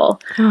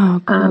wonderful.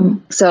 Oh, cool.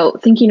 So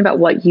thinking about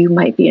what you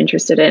might be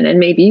interested in, and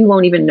maybe you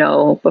won't even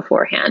know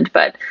beforehand,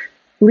 but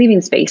leaving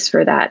space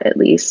for that at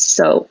least.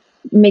 So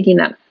putting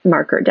that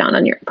marker down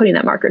on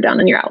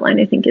your outline,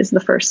 I think, is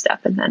the first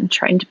step. And then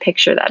trying to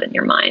picture that in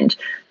your mind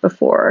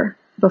before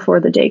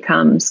the day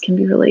comes can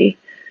be really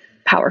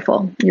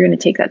powerful. You're going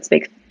to take that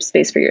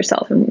space for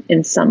yourself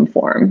in some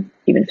form,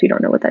 even if you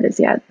don't know what that is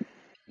yet.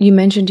 You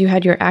mentioned you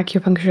had your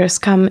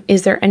acupuncturist come.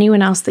 Is there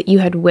anyone else that you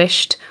had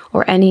wished,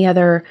 or any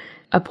other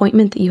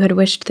appointment that you had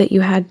wished that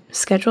you had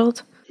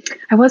scheduled?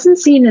 I wasn't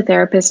seeing a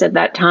therapist at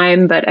that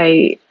time, but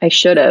I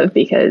should have,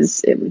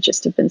 because it would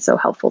just have been so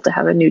helpful to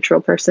have a neutral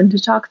person to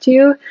talk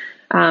to.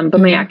 But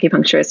my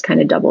acupuncturist kind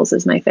of doubles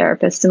as my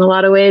therapist in a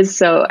lot of ways.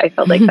 So I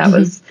felt like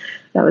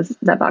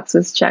that box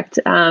was checked.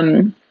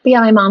 But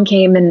yeah, my mom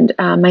came and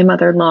my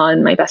mother-in-law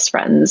and my best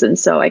friends. And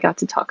so I got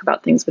to talk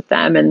about things with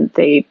them, and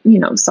they,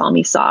 saw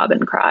me sob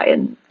and cry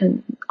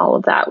and all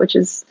of that, which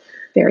is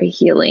very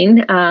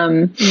healing.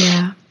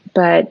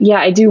 But yeah,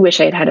 I do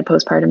wish I had had a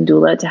postpartum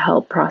doula to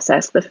help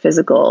process the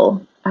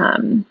physical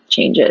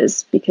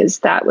changes, because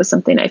that was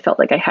something I felt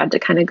like I had to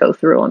kind of go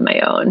through on my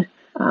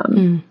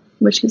own,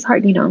 which is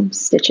hard,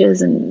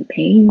 stitches and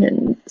pain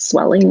and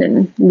swelling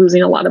and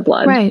losing a lot of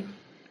blood. Right.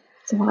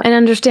 And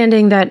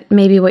understanding that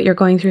maybe what you're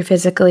going through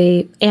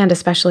physically and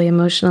especially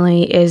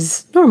emotionally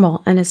is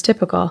normal and is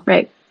typical.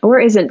 Right. Or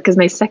isn't, because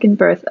my second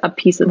birth, a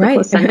piece of the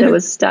placenta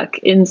was stuck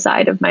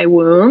inside of my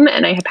womb,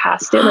 and I had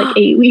passed it like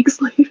 8 weeks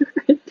later.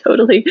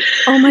 Totally.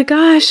 Oh my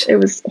gosh. It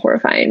was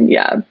horrifying.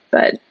 Yeah.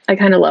 But I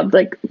kind of loved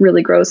like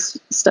really gross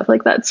stuff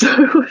like that. So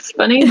it was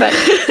funny, but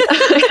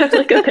I have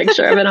like a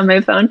picture of it on my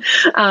phone.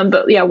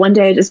 But yeah, one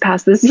day I just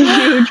passed this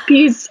huge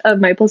piece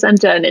of my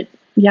placenta, and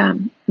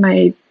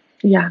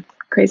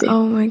crazy.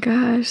 Oh my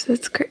gosh,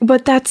 that's crazy.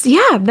 But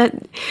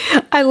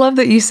I love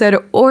that you said,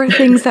 or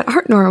things that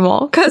aren't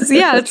normal. Because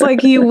it's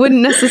like you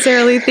wouldn't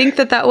necessarily think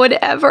that would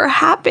ever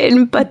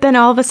happen. But then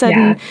all of a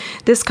sudden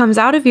this comes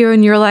out of you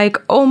and you're like,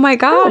 oh my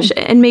gosh.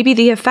 Oh. And maybe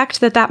the effect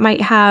that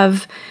might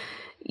have,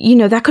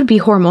 that could be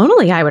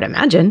hormonally, I would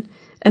imagine,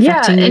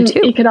 affecting you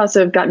too. It could also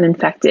have gotten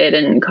infected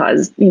and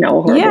caused, a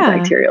horrible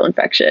bacterial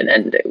infection.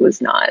 And it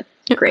was not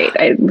great.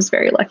 I was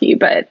very lucky,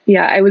 but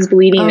I was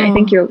bleeding. I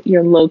think your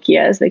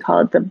lochia, as they call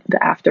it, the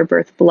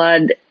afterbirth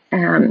blood,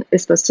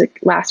 is supposed to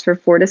last for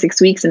 4 to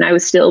 6 weeks. And I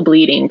was still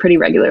bleeding pretty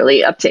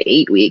regularly up to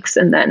 8 weeks.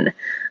 And then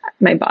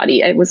my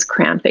body, I was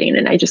cramping,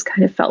 and I just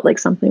kind of felt like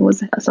something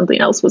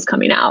else was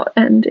coming out.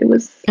 And it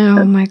was,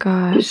 oh my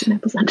gosh. My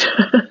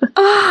placenta.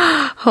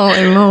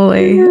 Holy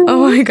moly.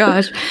 Oh my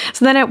gosh.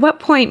 So then at what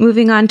point,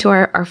 moving on to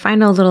our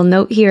final little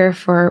note here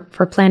for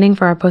planning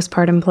for our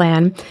postpartum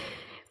plan,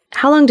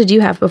 how long did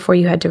you have before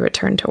you had to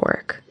return to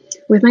work?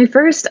 With my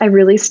first, I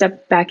really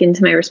stepped back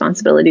into my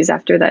responsibilities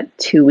after that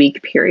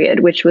 2-week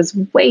period, which was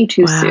way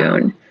too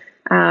soon.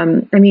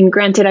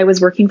 Granted, I was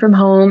working from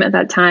home at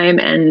that time,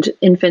 and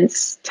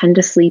infants tend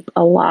to sleep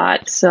a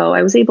lot. So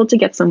I was able to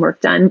get some work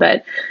done,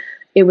 but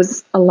it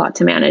was a lot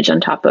to manage on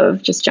top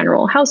of just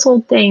general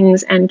household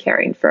things and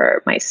caring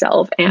for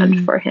myself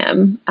and for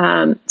him.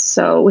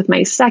 So with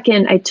my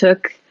second, I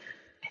took,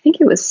 I think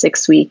it was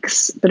 6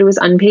 weeks, but it was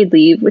unpaid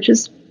leave, which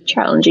is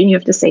challenging. You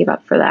have to save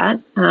up for that.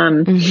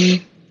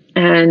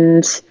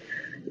 And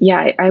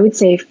I would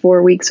say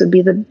 4 weeks would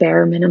be the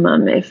bare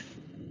minimum.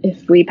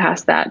 If we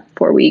pass that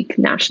 4-week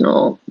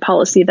national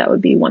policy, that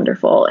would be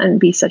wonderful and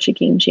be such a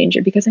game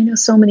changer, because I know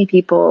so many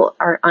people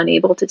are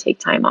unable to take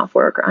time off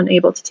work or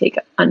unable to take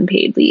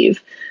unpaid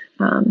leave.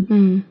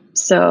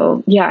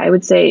 So I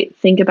would say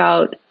think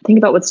about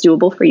what's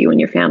doable for you and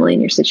your family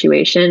and your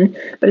situation.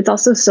 But it's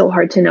also so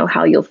hard to know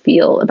how you'll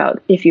feel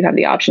about if you have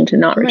the option to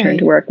not return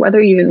to work,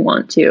 whether you even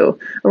want to,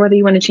 or whether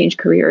you want to change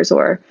careers.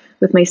 Or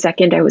with my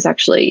second, I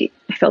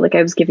felt like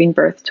I was giving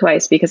birth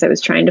twice, because I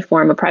was trying to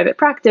form a private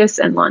practice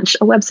and launch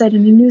a website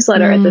and a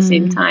newsletter at the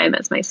same time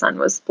as my son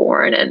was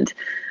born. And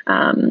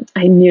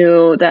I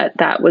knew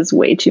that was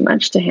way too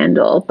much to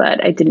handle,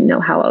 but I didn't know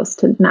how else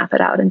to map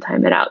it out and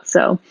time it out.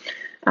 So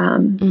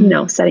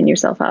setting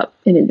yourself up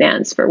in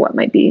advance for what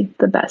might be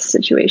the best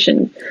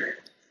situation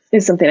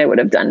is something I would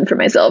have done for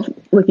myself.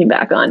 Looking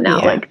back on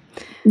now,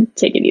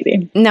 take it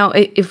easy. Now,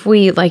 if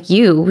we, like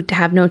you,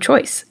 have no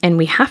choice and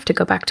we have to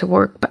go back to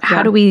work, but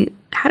how do we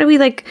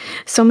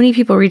so many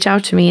people reach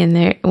out to me,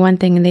 and one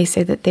thing they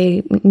say that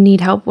they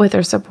need help with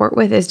or support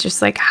with is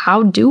just like,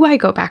 how do I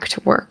go back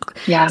to work?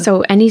 Yeah.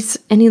 So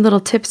any little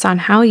tips on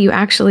how you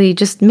actually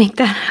just make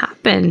that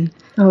happen?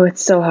 Oh,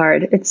 it's so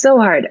hard. It's so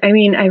hard. I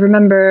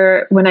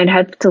remember when I'd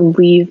had to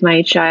leave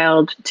my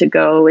child to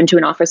go into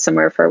an office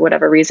somewhere for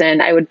whatever reason,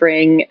 I would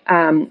bring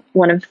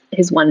one of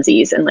his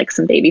onesies and like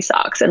some baby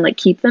socks and like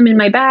keep them in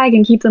my bag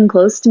and keep them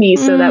close to me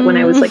so that when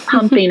I was like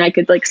pumping, I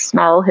could like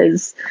smell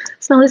his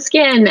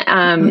skin.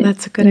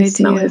 That's a good idea.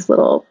 Smell his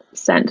little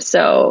scent.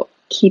 So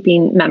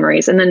keeping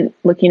memories, and then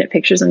looking at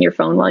pictures on your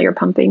phone while you're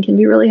pumping can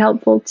be really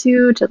helpful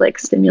too, to like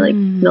stimulate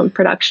milk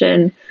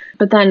production.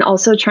 But then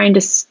also trying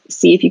to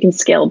see if you can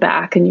scale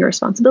back in your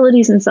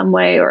responsibilities in some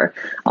way, or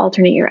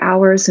alternate your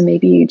hours. So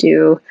maybe you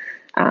do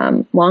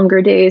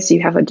longer days, so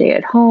you have a day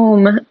at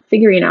home,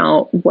 figuring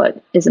out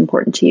what is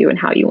important to you and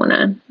how you want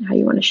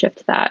to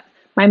shift that.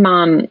 My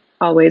mom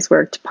always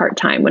worked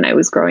part-time when I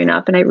was growing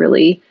up, and I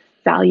really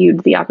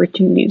valued the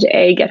opportunity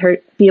to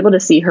be able to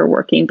see her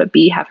working, but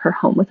B, have her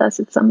home with us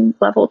at some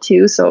level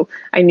too. So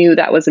I knew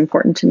that was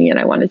important to me, and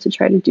I wanted to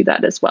try to do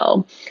that as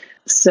well.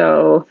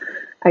 So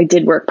I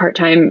did work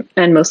part-time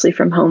and mostly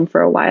from home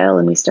for a while,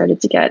 and we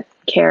started to get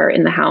care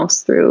in the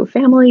house through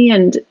family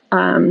and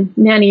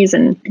nannies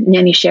and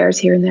nanny shares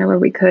here and there where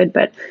we could.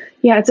 But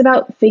yeah, it's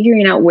about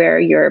figuring out where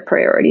your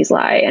priorities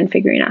lie and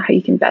figuring out how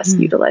you can best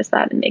utilize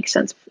that and make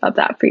sense of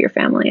that for your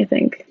family, I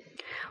think.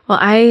 Well,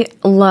 I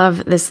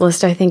love this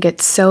list. I think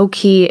it's so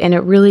key, and it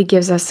really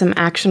gives us some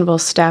actionable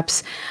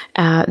steps.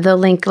 The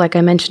link, like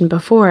I mentioned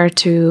before,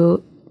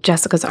 to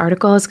Jessica's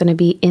article is going to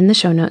be in the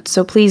show notes.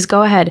 So please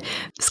go ahead,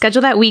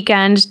 schedule that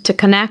weekend to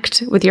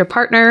connect with your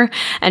partner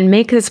and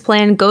make this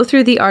plan, go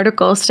through the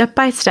article step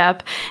by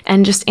step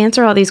and just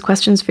answer all these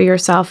questions for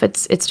yourself.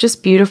 It's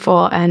just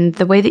beautiful. And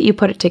the way that you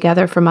put it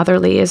together for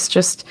Motherly is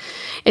just,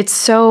 it's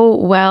so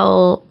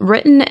well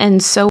written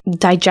and so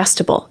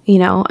digestible,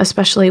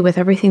 especially with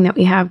everything that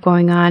we have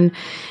going on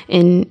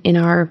in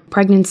our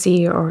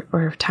pregnancy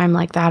or time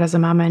like that as a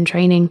mama in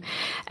training.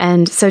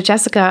 And so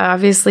Jessica,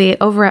 obviously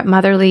over at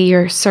Motherly,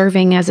 you're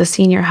serving as a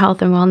senior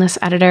health and wellness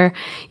editor.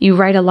 You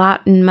write a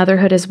lot in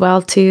motherhood as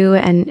well, too.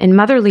 And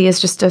Motherly is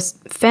just a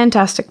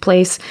fantastic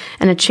place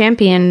and a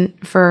champion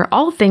for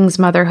all things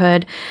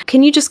motherhood.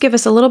 Can you just give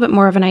us a little bit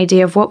more of an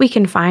idea of what we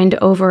can find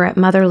over at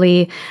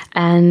Motherly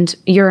and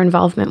your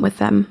involvement with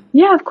them?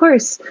 Yeah, of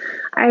course.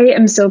 I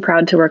am so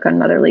proud to work on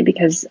Motherly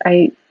because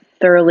I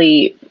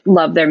thoroughly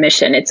love their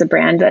mission. It's a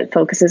brand that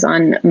focuses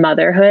on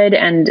motherhood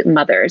and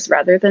mothers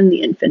rather than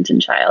the infant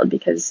and child,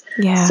 because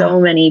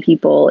so many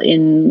people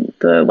in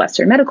the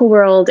Western medical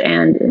world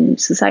and in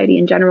society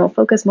in general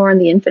focus more on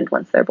the infant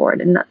once they're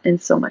born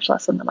and so much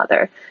less on the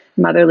mother.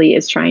 Motherly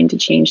is trying to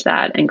change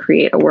that and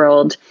create a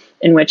world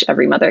in which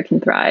every mother can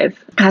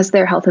thrive. As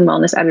their health and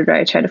wellness editor,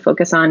 I try to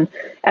focus on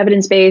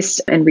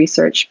evidence-based and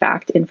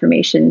research-backed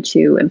information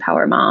to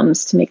empower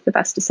moms to make the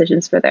best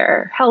decisions for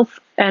their health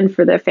and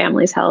for their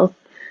family's health.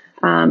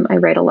 I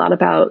write a lot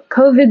about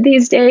COVID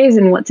these days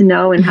and what to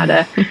know and how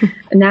to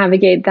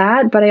navigate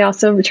that. But I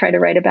also try to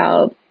write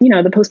about,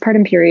 the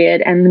postpartum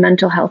period and the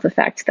mental health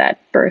effect that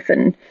birth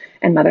and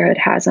motherhood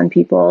has on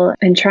people,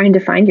 and trying to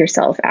find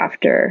yourself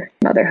after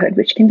motherhood,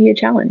 which can be a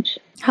challenge.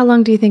 How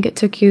long do you think it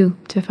took you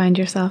to find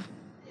yourself?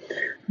 Oh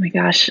my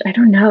gosh, I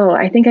don't know.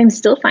 I think I'm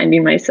still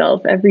finding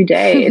myself every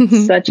day.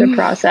 It's such a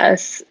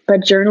process.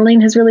 But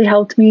journaling has really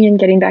helped me, and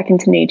getting back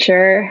into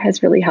nature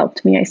has really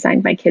helped me. I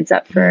signed my kids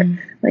up for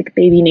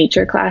baby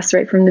nature class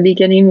right from the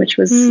beginning, which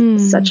was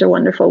such a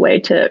wonderful way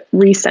to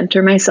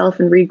recenter myself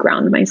and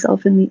reground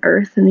myself in the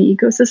earth and the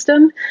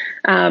ecosystem,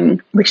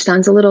 which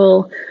sounds a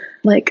little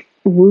like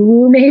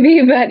woo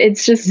maybe, but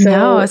it's just so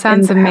No, it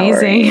sounds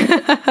empowering. amazing.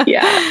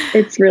 Yeah,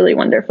 it's really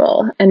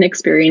wonderful. And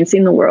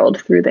experiencing the world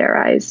through their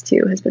eyes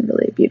too has been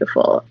really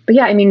beautiful. But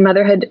yeah,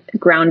 motherhood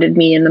grounded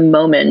me in the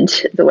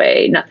moment the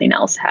way nothing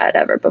else had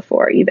ever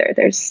before either.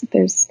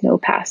 There's no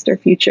past or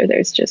future.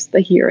 There's just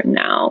the here and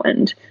now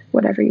and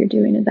whatever you're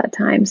doing at that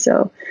time.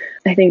 So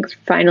I think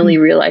finally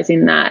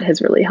realizing that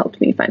has really helped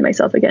me find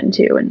myself again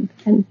too,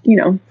 and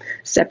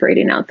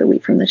separating out the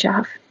wheat from the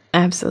chaff.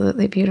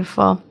 Absolutely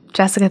beautiful.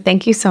 Jessica,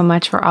 thank you so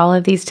much for all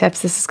of these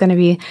tips. This is going to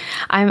be,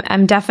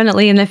 I'm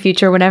definitely in the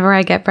future, whenever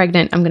I get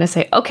pregnant, I'm going to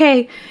say,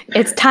 okay,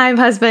 it's time,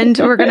 husband.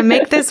 We're going to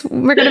make this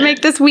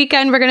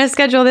weekend. We're going to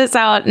schedule this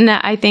out. And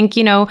I think,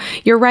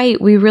 you're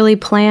right. We really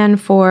plan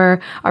for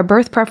our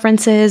birth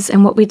preferences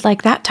and what we'd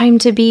like that time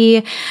to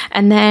be.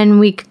 And then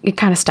it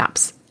kind of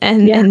stops.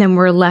 And then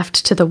we're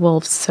left to the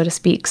wolves, so to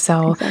speak.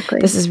 So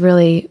This is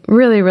really,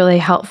 really, really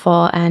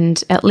helpful.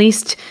 And at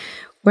least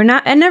we're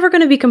never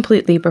going to be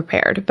completely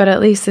prepared, but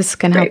at least this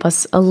can help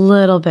us a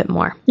little bit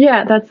more.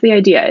 Yeah, that's the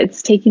idea.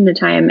 It's taking the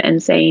time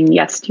and saying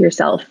yes to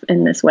yourself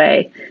in this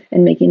way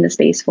and making the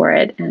space for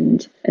it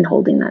and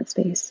holding that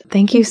space.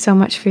 Thank you so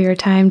much for your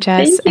time,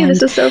 Jess. Thank you.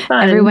 This was so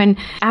fun. Everyone,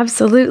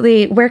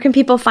 absolutely. Where can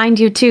people find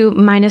you too,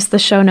 minus the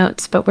show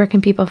notes, but where can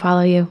people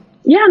follow you?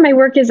 Yeah, my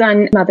work is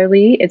on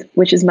Motherly,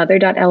 which is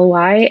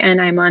mother.ly, and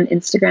I'm on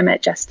Instagram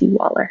at Jess D.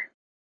 Waller.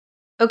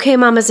 Okay,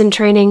 mamas in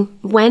training,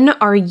 when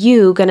are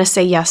you going to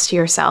say yes to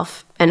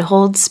yourself and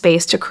hold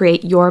space to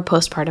create your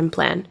postpartum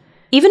plan?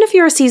 Even if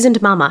you're a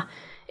seasoned mama,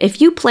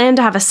 if you plan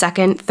to have a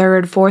second,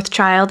 third, fourth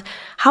child,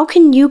 how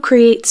can you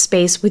create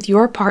space with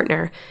your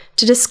partner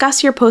to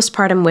discuss your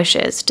postpartum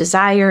wishes,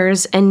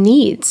 desires, and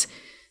needs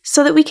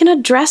so that we can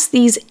address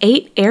these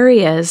 8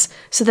 areas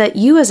so that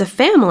you as a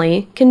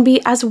family can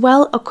be as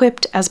well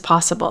equipped as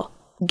possible?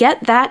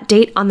 Get that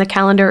date on the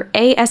calendar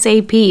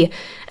ASAP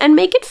and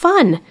make it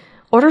fun.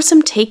 Order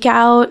some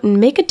takeout and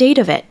make a date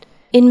of it.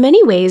 In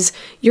many ways,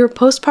 your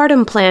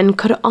postpartum plan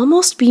could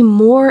almost be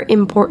more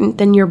important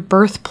than your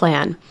birth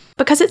plan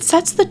because it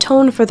sets the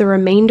tone for the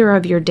remainder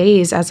of your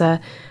days as a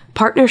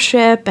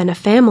partnership and a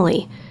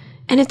family.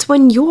 And it's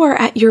when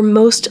you're at your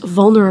most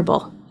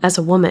vulnerable as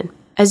a woman.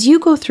 As you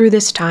go through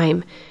this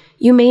time,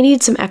 you may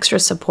need some extra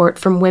support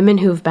from women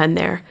who've been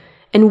there.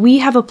 And we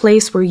have a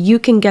place where you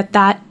can get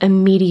that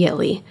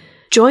immediately.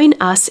 Join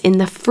us in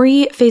the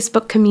free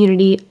Facebook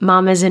community,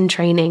 Mamas in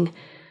Training.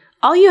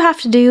 All you have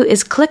to do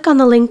is click on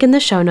the link in the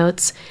show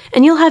notes,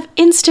 and you'll have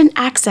instant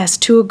access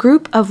to a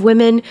group of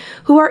women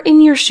who are in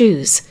your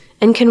shoes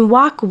and can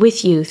walk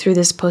with you through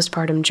this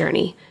postpartum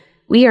journey.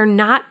 We are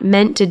not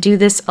meant to do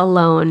this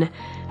alone,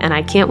 and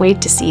I can't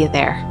wait to see you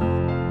there.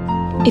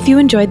 If you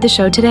enjoyed the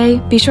show today,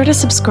 be sure to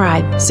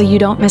subscribe so you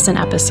don't miss an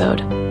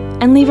episode,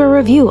 and leave a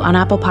review on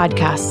Apple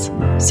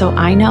Podcasts so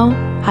I know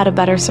how to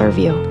better serve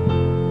you.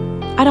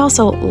 I'd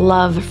also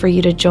love for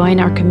you to join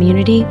our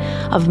community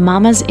of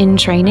Mamas in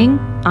Training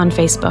on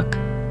Facebook.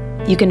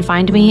 You can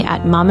find me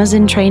at Mamas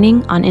in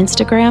Training on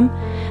Instagram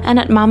and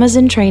at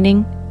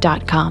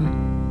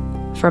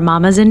mamasintraining.com. For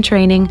Mamas in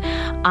Training,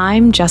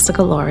 I'm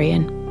Jessica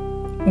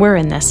Lorien. We're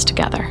in this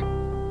together.